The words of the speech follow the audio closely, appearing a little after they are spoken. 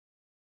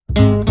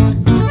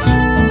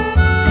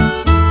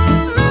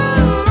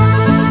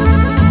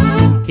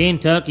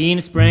Kentucky in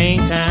the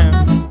springtime,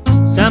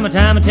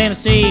 summertime in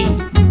Tennessee.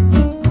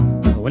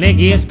 When it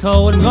gets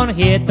cold, I'm gonna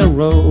hit the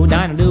road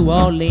down to New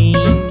Orleans.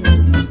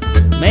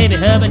 Maybe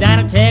hubby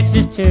down to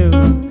Texas too,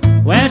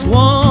 where it's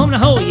warm the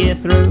whole year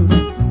through.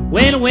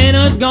 When the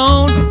winter's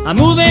gone, I'm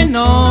moving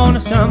on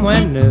to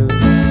somewhere new.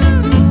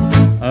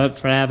 Up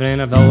traveling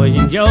I've always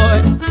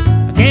enjoyed,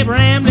 I kept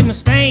rambling to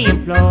stay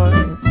employed.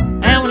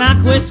 And when I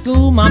quit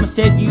school, mama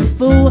said, "You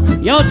fool,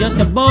 you're just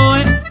a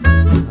boy."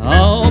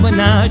 Oh, but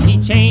now she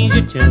changed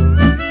her tune,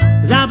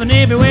 'cause I've been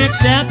everywhere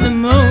except the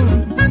moon.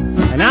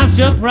 And I'm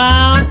sure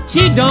proud,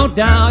 she don't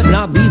doubt that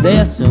I'll be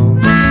there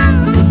soon.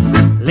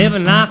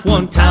 Living life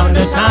one town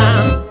at a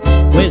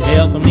time, with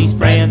help from these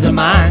friends of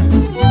mine.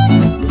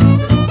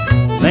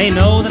 They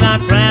know that I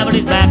travel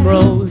these back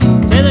roads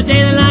till the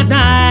day that I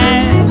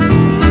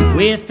die.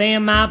 With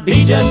them I'll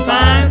be just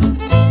fine,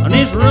 on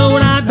this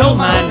road I don't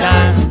mind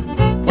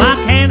dying. Well, I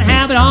can't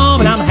have it all,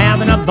 but I'm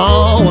having a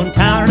ball one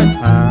town at a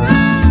time.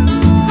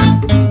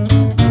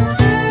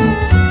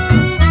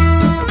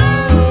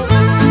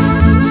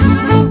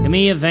 Give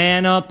me a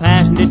van or a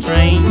passenger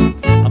train,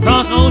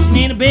 across the ocean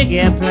in a big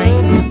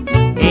airplane.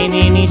 Ain't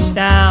any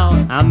style,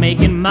 I'm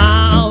making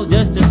miles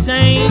just the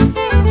same.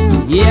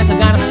 Yes, I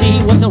gotta see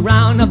what's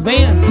around the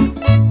bend.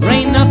 There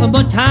ain't nothing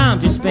but time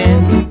to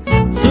spend.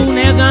 Soon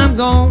as I'm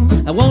gone,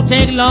 it won't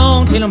take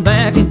long till I'm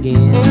back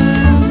again.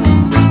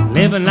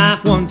 Living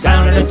life one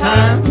town at a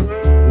time,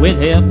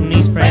 with help from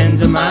these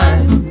friends of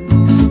mine.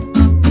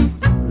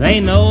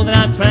 They know that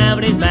I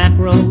travel these back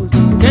roads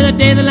till the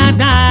day that I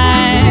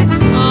die.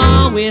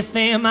 Oh, with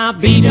them I'll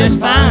be just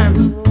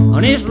fine,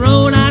 on this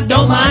road I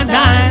don't mind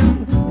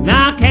dying. And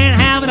I can't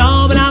have it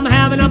all, but I'm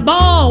having a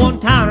ball one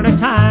town at a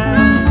time.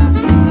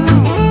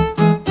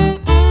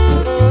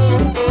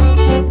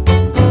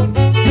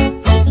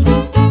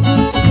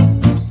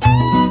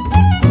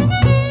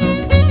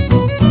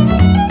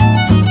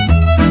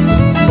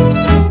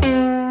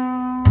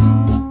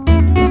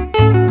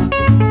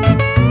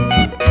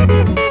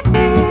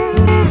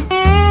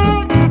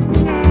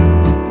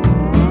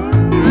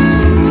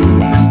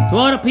 To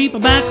all the people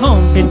back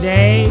home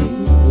today,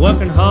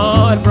 working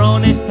hard for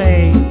honest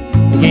pay.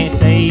 I can't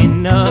say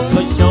enough,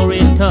 but sure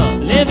is tough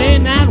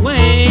living that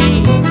way.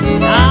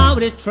 Now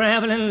with this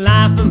traveling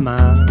life of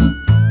mine,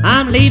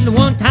 I'm leaving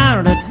one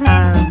town at a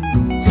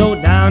time. So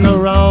down the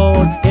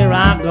road, here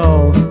I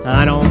go,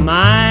 I don't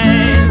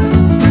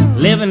mind.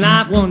 Living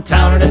life one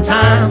town at a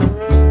time,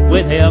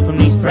 with help from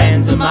these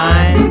friends of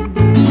mine.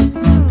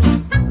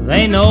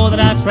 They know that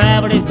I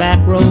travel these back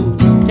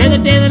roads till the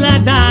day that I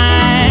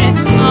die.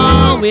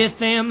 Oh, with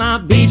them I'll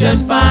be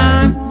just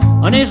fine,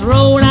 on this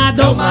road I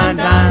don't mind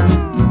dying.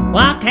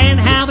 Well, I can't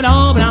have it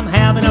all, but I'm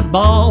having a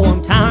ball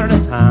one town at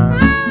a time.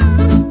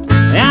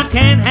 I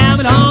can't have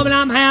it all, but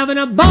I'm having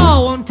a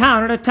ball one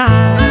town at a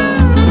time.